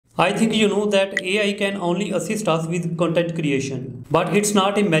I think you know that AI can only assist us with content creation, but it's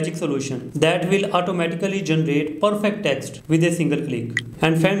not a magic solution that will automatically generate perfect text with a single click.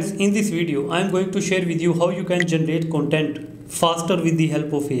 And friends, in this video, I'm going to share with you how you can generate content faster with the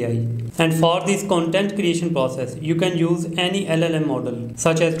help of AI. And for this content creation process, you can use any LLM model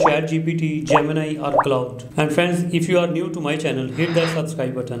such as ChatGPT, Gemini or Claude. And friends, if you are new to my channel, hit that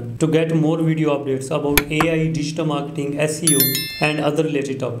subscribe button to get more video updates about AI, digital marketing, SEO and other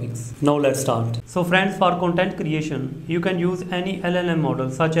related topics. Now let's start. So friends, for content creation, you can use any LLM model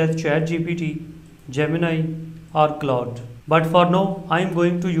such as ChatGPT, Gemini or Claude. But for now, I am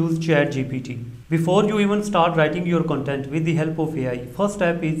going to use ChatGPT. Before you even start writing your content with the help of AI, first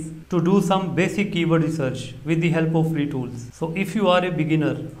step is to do some basic keyword research with the help of free tools. So if you are a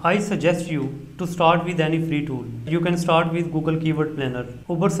beginner, I suggest you to start with any free tool. You can start with Google Keyword Planner,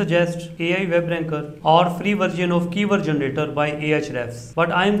 Ubersuggest, AI Web Ranker or free version of Keyword Generator by Ahrefs.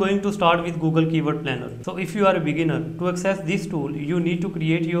 But I am going to start with Google Keyword Planner. So if you are a beginner, to access this tool, you need to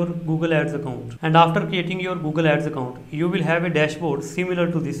create your Google Ads account. And after creating your Google Ads account, you will have a dashboard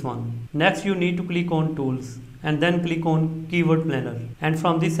similar to this one. Next, you need to click on Tools and then click on Keyword Planner, and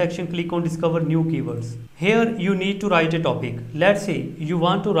from this section click on Discover New Keywords. Here you need to write a topic. Let's say you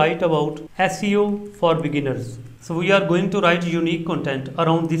want to write about SEO for beginners. So we are going to write unique content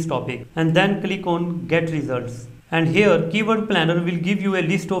around this topic and then click on Get Results. And here Keyword Planner will give you a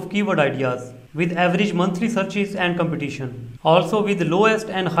list of keyword ideas with average monthly searches and competition, also with lowest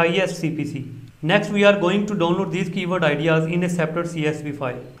and highest CPC. Next, we are going to download these keyword ideas in a separate CSV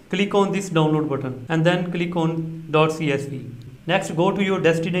file. Click on this download button and then click on .csv. Next, go to your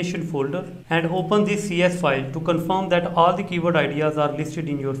destination folder and open this CS file to confirm that all the keyword ideas are listed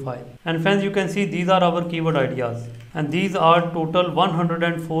in your file. And friends, you can see these are our keyword ideas and these are total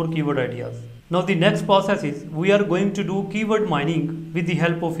 104 keyword ideas. Now the next process is we are going to do keyword mining with the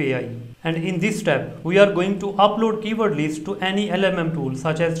help of AI. And in this step, we are going to upload keyword list to any LLM tool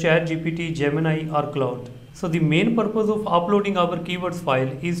such as ChatGPT, Gemini or Claude. So the main purpose of uploading our keywords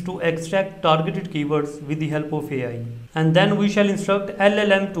file is to extract targeted keywords with the help of AI. And then we shall instruct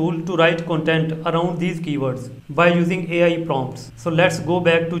LLM tool to write content around these keywords by using AI prompts. So let's go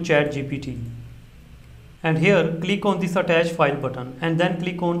back to ChatGPT. And here click on this attach file button and then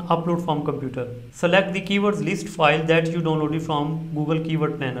click on upload from computer. Select the keywords list file that you downloaded from Google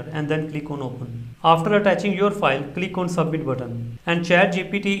Keyword Planner and then click on open. After attaching your file, click on submit button and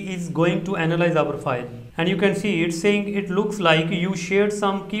ChatGPT is going to analyze our file. And you can see it's saying it looks like you shared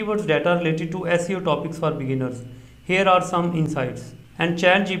some keywords data related to SEO topics for beginners. Here are some insights. And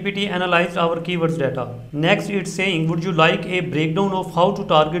ChatGPT analyzed our keywords data. Next, it's saying, would you like a breakdown of how to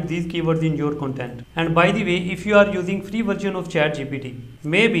target these keywords in your content? And by the way, if you are using free version of ChatGPT,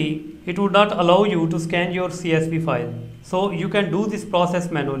 maybe it would not allow you to scan your CSV file. So you can do this process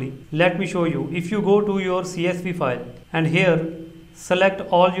manually. Let me show you. If you go to your CSV file and here select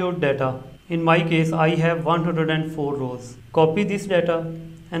all your data. In my case, I have 104 rows. Copy this data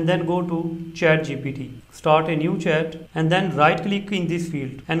and then go to ChatGPT. Start a new chat and then right click in this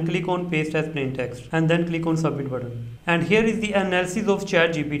field and click on paste as plain text and then click on submit button. And here is the analysis of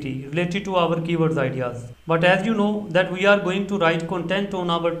ChatGPT related to our keywords ideas. But as you know that we are going to write content on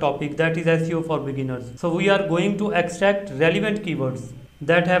our topic, that is SEO for beginners. So we are going to extract relevant keywords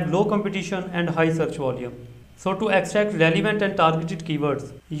that have low competition and high search volume. So to extract relevant and targeted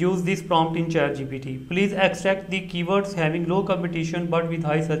keywords, use this prompt in ChatGPT. Please extract the keywords having low competition but with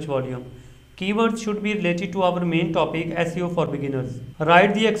high search volume. Keywords should be related to our main topic, SEO for beginners.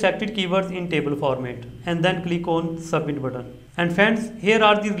 Write the extracted keywords in table format and then click on submit button. And friends, here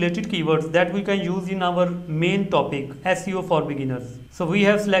are the related keywords that we can use in our main topic, SEO for beginners. So we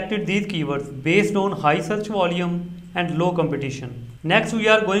have selected these keywords based on high search volume and low competition. Next, we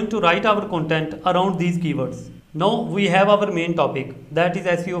are going to write our content around these keywords. Now we have our main topic, that is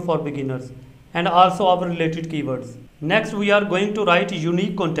SEO for beginners, and also our related keywords. Next, we are going to write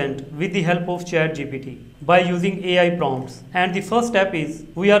unique content with the help of ChatGPT by using AI prompts. And the first step is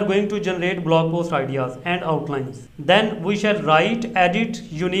we are going to generate blog post ideas and outlines. Then we shall write, edit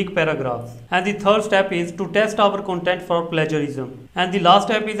unique paragraphs. And the third step is to test our content for plagiarism. And the last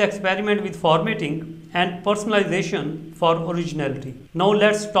step is experiment with formatting and personalization for originality. Now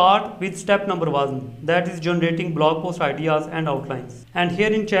let's start with step number 1, that is generating blog post ideas and outlines. And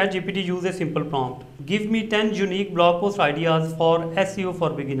here in ChatGPT, use a simple prompt. Give me 10 unique blog post ideas for SEO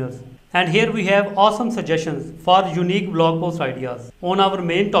for beginners. And here we have awesome suggestions for unique blog post ideas on our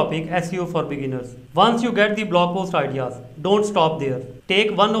main topic, SEO for beginners. Once you get the blog post ideas, don't stop there.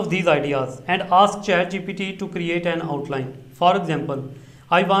 Take one of these ideas and ask ChatGPT to create an outline. For example,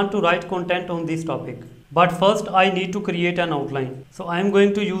 I want to write content on this topic. But first I need to create an outline. So I am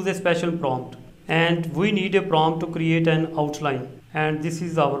going to use a special prompt, and we need a prompt to create an outline, and this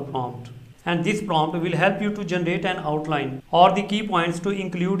is our prompt. And this prompt will help you to generate an outline or the key points to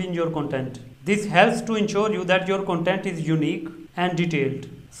include in your content. This helps to ensure you that your content is unique and detailed.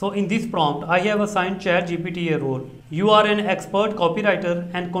 So in this prompt, I have assigned ChatGPT a role. You are an expert copywriter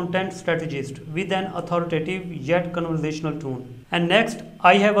and content strategist with an authoritative yet conversational tone. And next,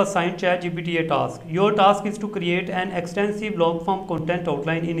 I have assigned ChatGPT a task. Your task is to create an extensive long form content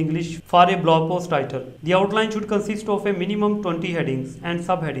outline in English for a blog post title. The outline should consist of a minimum 20 headings and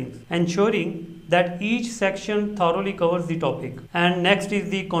subheadings, ensuring that each section thoroughly covers the topic. And next is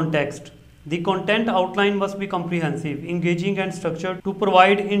the context. The content outline must be comprehensive, engaging and structured to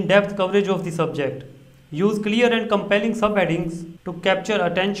provide in-depth coverage of the subject. Use clear and compelling subheadings to capture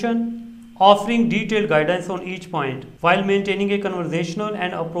attention, offering detailed guidance on each point while maintaining a conversational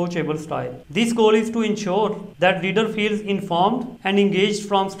and approachable style. This goal is to ensure that reader feels informed and engaged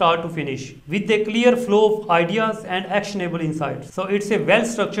from start to finish with a clear flow of ideas and actionable insights. So it's a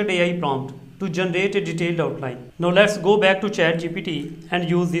well-structured AI prompt to generate a detailed outline. Now let's go back to ChatGPT and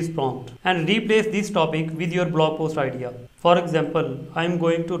use this prompt and replace this topic with your blog post idea. For example, I am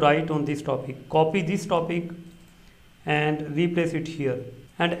going to write on this topic. Copy this topic and replace it here.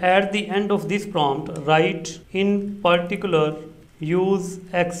 And at the end of this prompt, write in particular, use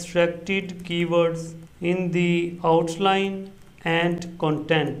extracted keywords in the outline and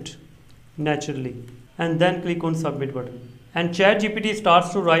content naturally. And then click on submit button. And ChatGPT starts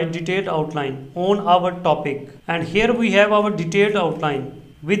to write detailed outline on our topic. And here we have our detailed outline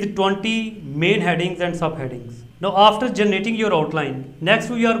with 20 main headings and subheadings. Now after generating your outline, next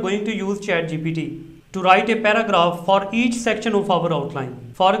we are going to use ChatGPT to write a paragraph for each section of our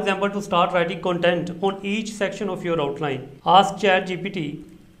outline. For example, to start writing content on each section of your outline, ask ChatGPT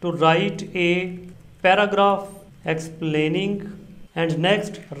to write a paragraph explaining, and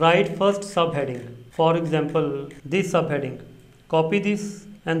next write first subheading. For example, this subheading. Copy this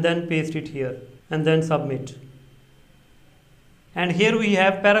and then paste it here and then submit. And here we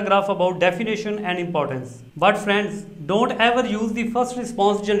have paragraph about definition and importance. But friends, don't ever use the first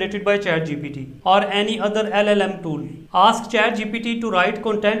response generated by ChatGPT or any other LLM tool. Ask ChatGPT to write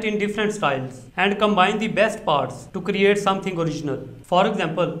content in different styles and combine the best parts to create something original. For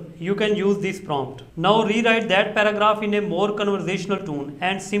example, you can use this prompt. Now rewrite that paragraph in a more conversational tone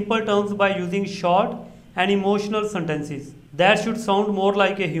and simple terms by using short and emotional sentences that should sound more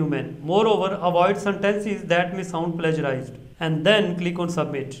like a human. Moreover, avoid sentences that may sound plagiarized. And then click on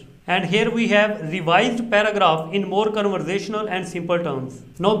submit. And here we have revised paragraph in more conversational and simple terms.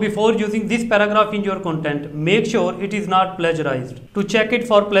 Now before using this paragraph in your content, make sure it is not plagiarized. To check it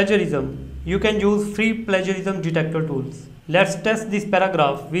for plagiarism, you can use free plagiarism detector tools. Let's test this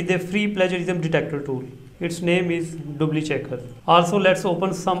paragraph with a free plagiarism detector tool. Its name is Checker. Also let's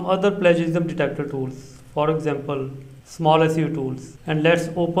open some other plagiarism detector tools. For example, small SEO tools. And let's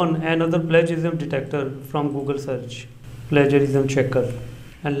open another plagiarism detector from Google search. Plagiarism Checker,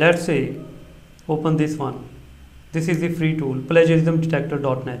 and let's say open this one. This is the free tool,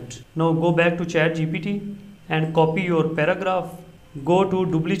 plagiarismdetector.net. Now go back to ChatGPT and copy your paragraph. Go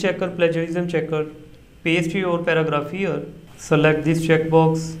to Checker Plagiarism Checker, paste your paragraph here, select this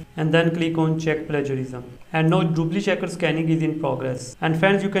checkbox and then click on check plagiarism. And now Checker scanning is in progress. And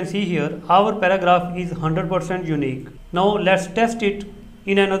friends, you can see here our paragraph is 100% unique. Now let's test it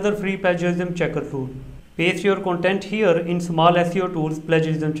in another free plagiarism checker tool. Paste your content here in small SEO tools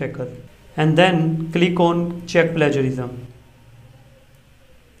plagiarism checker and then click on check plagiarism.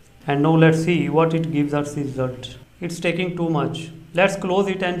 And now let's see what it gives us result. It's taking too much. Let's close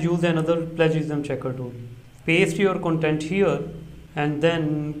it and use another plagiarism checker tool. Paste your content here and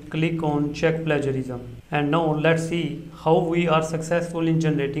then click on check plagiarism. And now let's see how we are successful in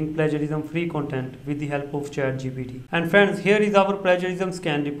generating plagiarism free content with the help of ChatGPT. And friends, here is our plagiarism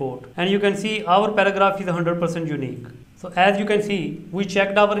scan report. And you can see our paragraph is 100% unique. So as you can see, we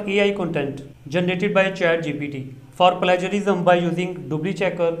checked our AI content generated by ChatGPT for plagiarism by using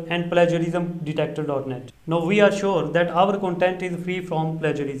Checker and plagiarismdetector.net. Now we are sure that our content is free from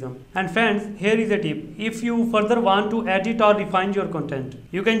plagiarism. And friends, here is a tip. If you further want to edit or refine your content,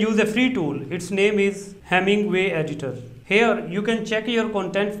 you can use a free tool. Its name is Hemingway Editor. Here you can check your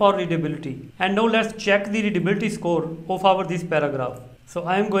content for readability. And now let's check the readability score of this paragraph. So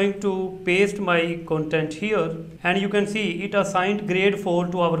I am going to paste my content here and you can see it assigned grade 4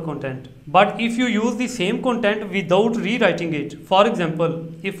 to our content. But if you use the same content without rewriting it, for example,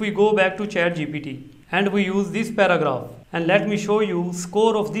 if we go back to ChatGPT and we use this paragraph. And let me show you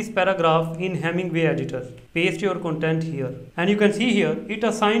score of this paragraph in Hemingway editor. Paste your content here. And you can see here it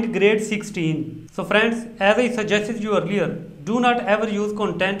assigned grade 16. So friends, as I suggested you earlier, do not ever use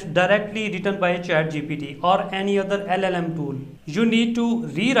content directly written by ChatGPT or any other LLM tool. You need to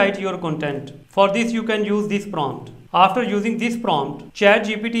rewrite your content. For this you can use this prompt. After using this prompt,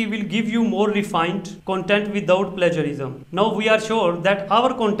 ChatGPT will give you more refined content without plagiarism. Now we are sure that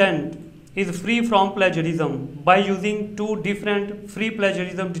our content is free from plagiarism by using two different free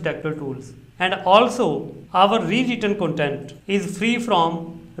plagiarism detector tools. And also our rewritten content is free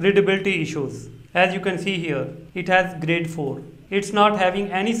from readability issues. As you can see here, it has grade 4. It's not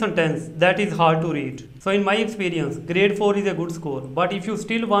having any sentence that is hard to read. So in my experience, grade 4 is a good score. But if you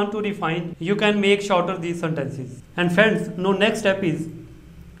still want to refine, you can make shorter these sentences. And friends, now next step is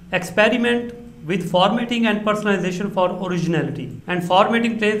experiment with formatting and personalization for originality. And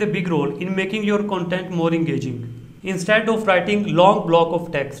formatting plays a big role in making your content more engaging. Instead of writing long block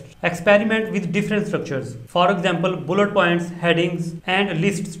of text, experiment with different structures. For example, bullet points, headings, and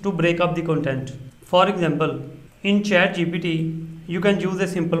lists to break up the content. For example, in ChatGPT, you can use a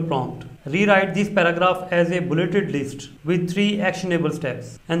simple prompt. Rewrite this paragraph as a bulleted list with 3 actionable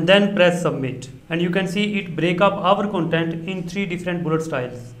steps and then press submit. And you can see it break up our content in 3 different bullet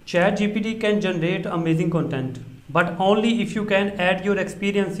styles. ChatGPT can generate amazing content, but only if you can add your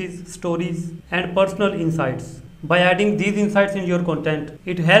experiences, stories, and personal insights. By adding these insights in your content,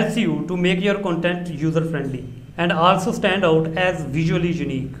 it helps you to make your content user-friendly and also stand out as visually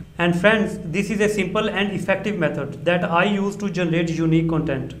unique. And friends, this is a simple and effective method that I use to generate unique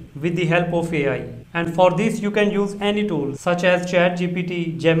content with the help of AI. And for this you can use any tool such as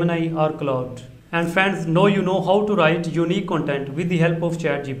ChatGPT, Gemini or Claude. And friends, now you know how to write unique content with the help of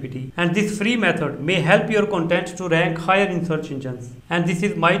ChatGPT. And this free method may help your content to rank higher in search engines. And this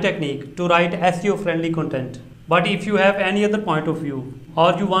is my technique to write SEO-friendly content. But if you have any other point of view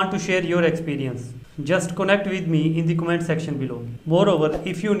or you want to share your experience, just connect with me in the comment section below. Moreover,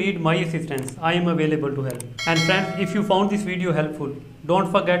 if you need my assistance, I am available to help. And friends, if you found this video helpful, don't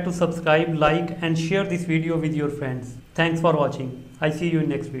forget to subscribe, like and share this video with your friends. Thanks for watching. I see you in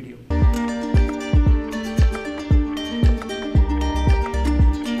next video.